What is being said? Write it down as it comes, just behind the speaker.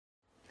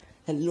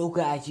Hello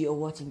guys, you're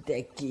watching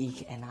Tech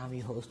Geek and I'm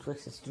your host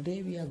Rexus.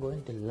 Today we are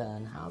going to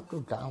learn how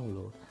to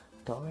download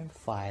torrent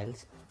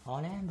files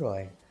on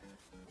Android.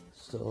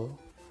 So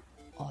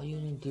all you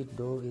need to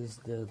do is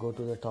go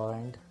to the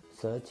torrent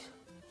search,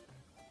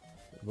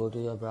 go to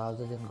your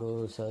browser and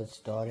go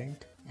search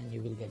torrent and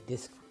you will get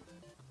this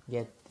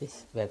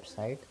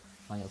website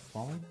on your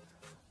phone.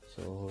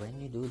 So when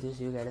you do this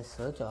you get a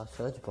search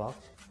box,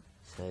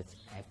 search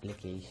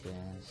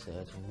applications,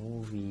 search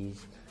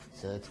movies,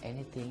 search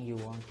anything you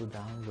want to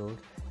download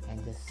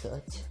and just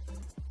search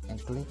and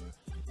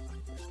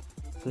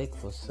click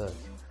for search.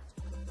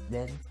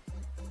 Then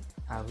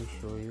I will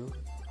show you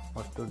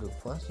what to do.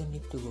 First you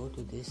need to go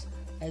to this.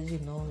 As you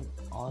know,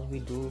 all we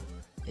do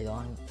is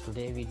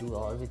today we do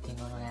everything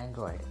on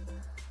Android.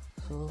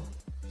 So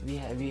we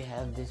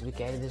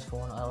carry this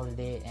phone all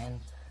day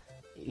and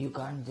you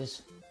can't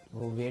just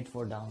wait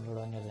for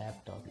download on your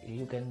laptop.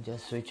 You can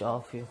just switch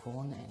off your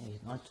phone and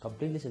it's not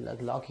completely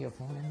lock your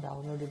phone and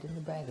download it in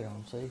the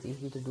background. So it's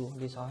easy to do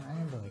this on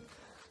Android.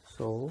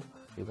 So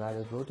you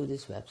gotta go to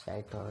this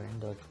website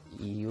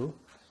torrent.eu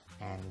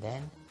and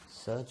then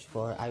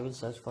I will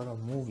search for a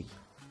movie.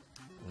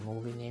 The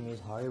movie name is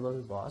Horrible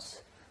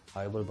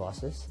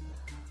Bosses.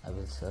 I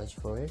will search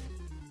for it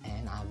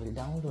and I will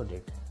download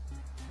it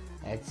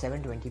at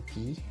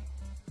 720p.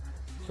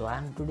 So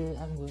today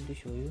I'm going to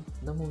show you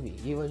the movie.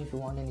 Even if you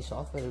want any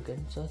software, you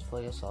can search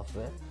for your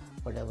software,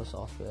 whatever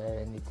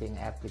software, anything,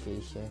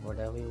 application,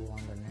 whatever you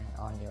want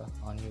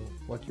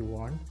what you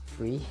want,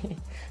 free.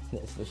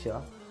 That's for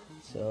sure.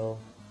 So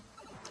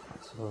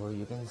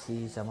you can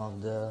see some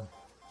of the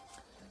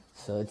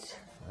search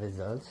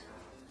results,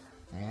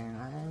 and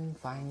I'm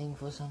finding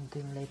for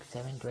something like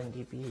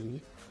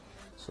 720p.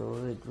 So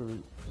it will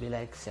be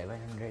like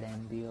 700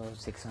 MB or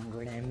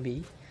 600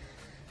 MB.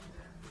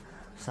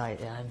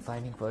 I'm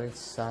finding for its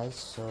size,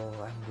 so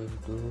I'm going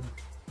to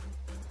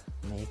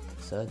make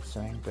search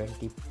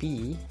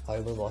 720p,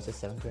 Horrible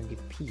Bosses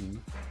 720p.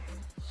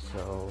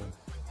 So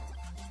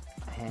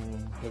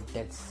and hit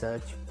that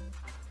search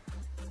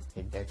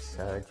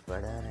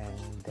button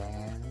and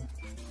then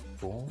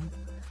boom,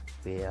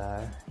 we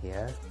are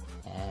here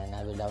and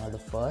I will download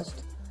it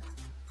first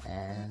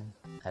and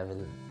I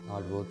will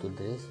not go to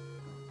this.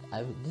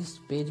 This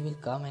page will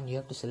come and you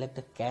have to select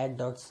the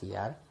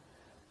cat.cr.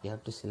 You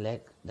have to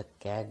select the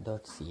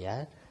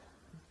cat.cr,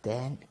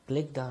 then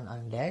click down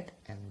on that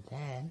and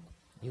then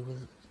you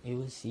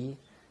will see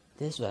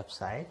this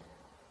website.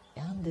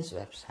 On this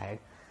website,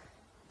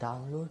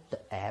 download the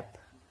app.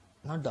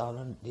 Not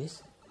download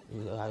this,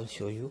 I will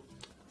show you.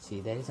 See,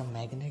 there is a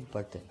magnet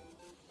button.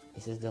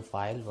 This is the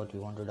file what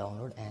you want to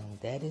download and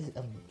there is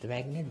a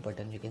magnet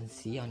button you can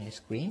see on your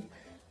screen.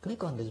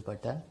 Click on this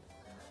button.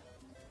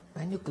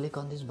 When you click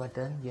on this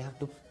button, you have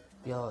to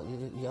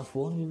your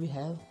phone will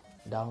have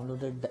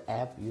downloaded the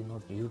app,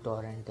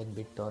 Utorrent and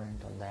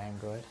BitTorrent on the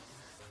Android.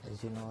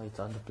 As you know, it's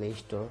on the Play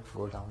Store.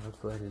 Go download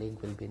for it.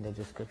 Link will be in the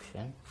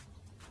description.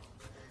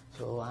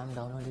 So I'm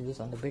downloading this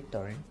on the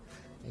BitTorrent.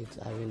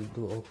 I will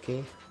do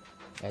OK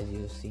as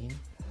you've seen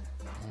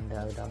and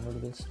the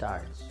download will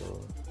start. So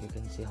you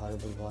can see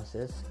Horrible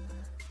Bosses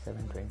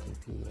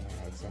 720p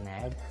and it's an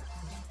ad.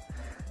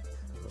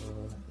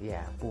 So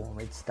yeah, boom,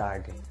 it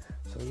started.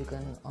 So you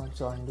can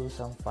also undo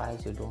some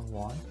files you don't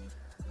want.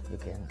 You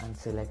can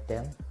unselect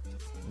them,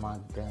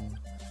 mark them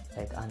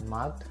like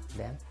unmarked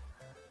them,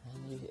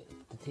 and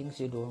the things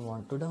you don't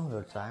want to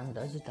download. So I'm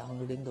just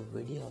downloading the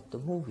video of the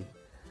movie.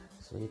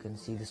 So you can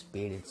see the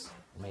speed, it's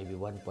maybe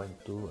 1.2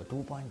 or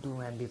 2.2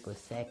 MB per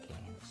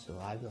second. So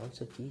I will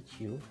also teach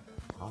you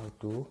how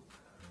to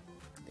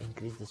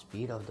increase the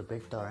speed of the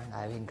BitTorrent.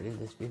 I will increase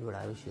the speed, but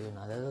I will show you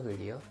another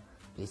video.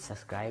 Please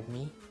subscribe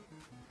me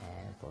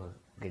and for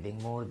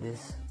getting more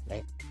this.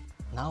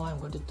 Now I'm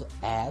going to the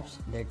apps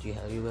that you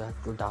have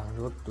to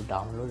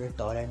download a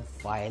torrent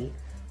file.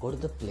 Go to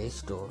the Play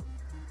Store.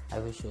 I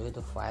will show you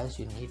the files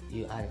you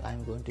need.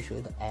 I'm going to show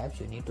you the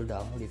apps you need to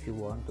download if you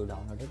want to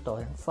download a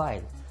torrent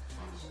file.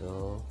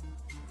 So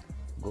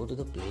go to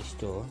the Play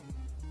Store.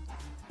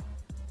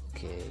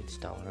 Okay, it's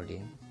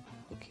downloading.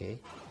 Okay,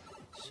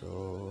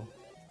 so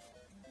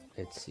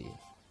let's see.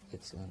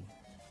 It's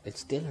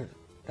still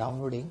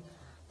downloading.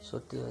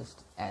 So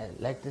just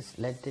let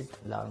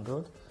it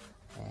download.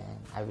 And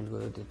I will go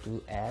to the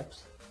two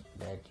apps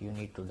that you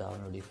need to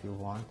download if you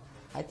want.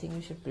 I think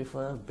you should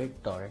prefer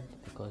BitTorrent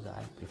because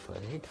I prefer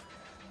it.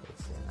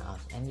 It's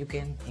enough, and you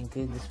can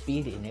increase the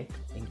speed in it,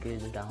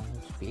 increase the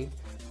download speed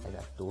as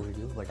I've told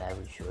you, but I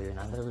will show you in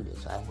another video.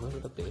 So I'm going to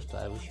the Play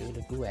Store. I will show you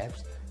the two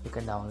apps you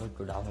can download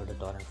to download a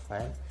torrent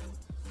file.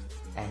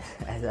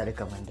 As I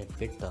recommended,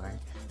 BitTorrent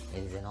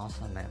is an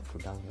awesome app to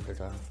download a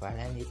torrent file,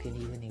 and you can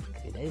even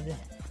increase. There is a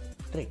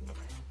trick,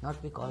 not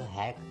we call a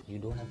hack. You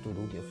don't have to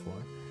root your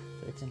phone.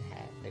 So it's a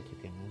hack that you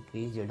can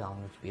increase your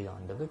download speed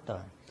on the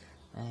BitTorrent.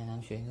 And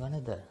I'm showing you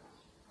another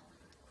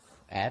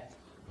app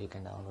you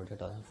can download a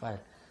torrent file.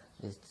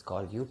 It's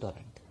called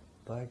Utorrent.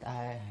 But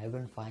I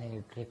haven't found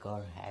any trick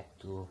or hack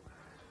to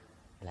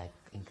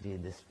increase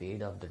the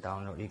speed of the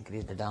download,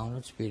 increase the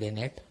download speed in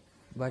it.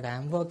 But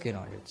I'm working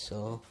on it.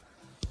 So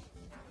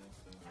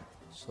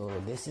So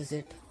this is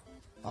it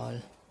all.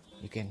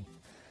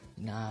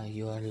 Now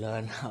you will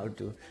learn how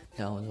to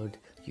download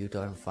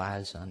Utorrent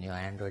files on your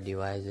Android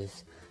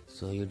devices,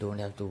 so you don't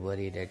have to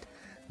worry that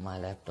my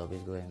laptop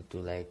is going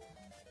to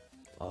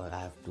or I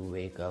have to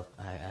wake up.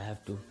 I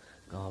have to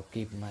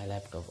keep my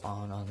laptop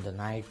on the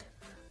night,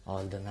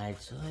 all the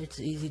night. So it's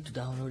easy to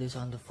download this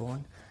on the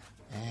phone,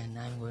 and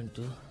I'm going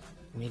to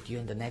meet you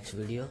in the next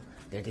video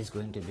that is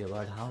going to be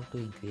about how to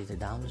increase the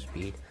download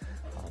speed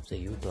of the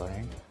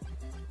Utorrent.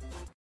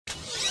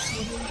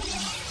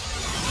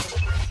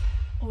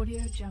 Audio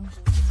Jungle.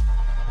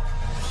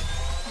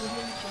 Audio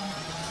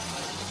Jungle.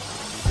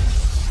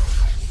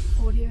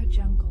 Audio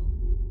Jungle.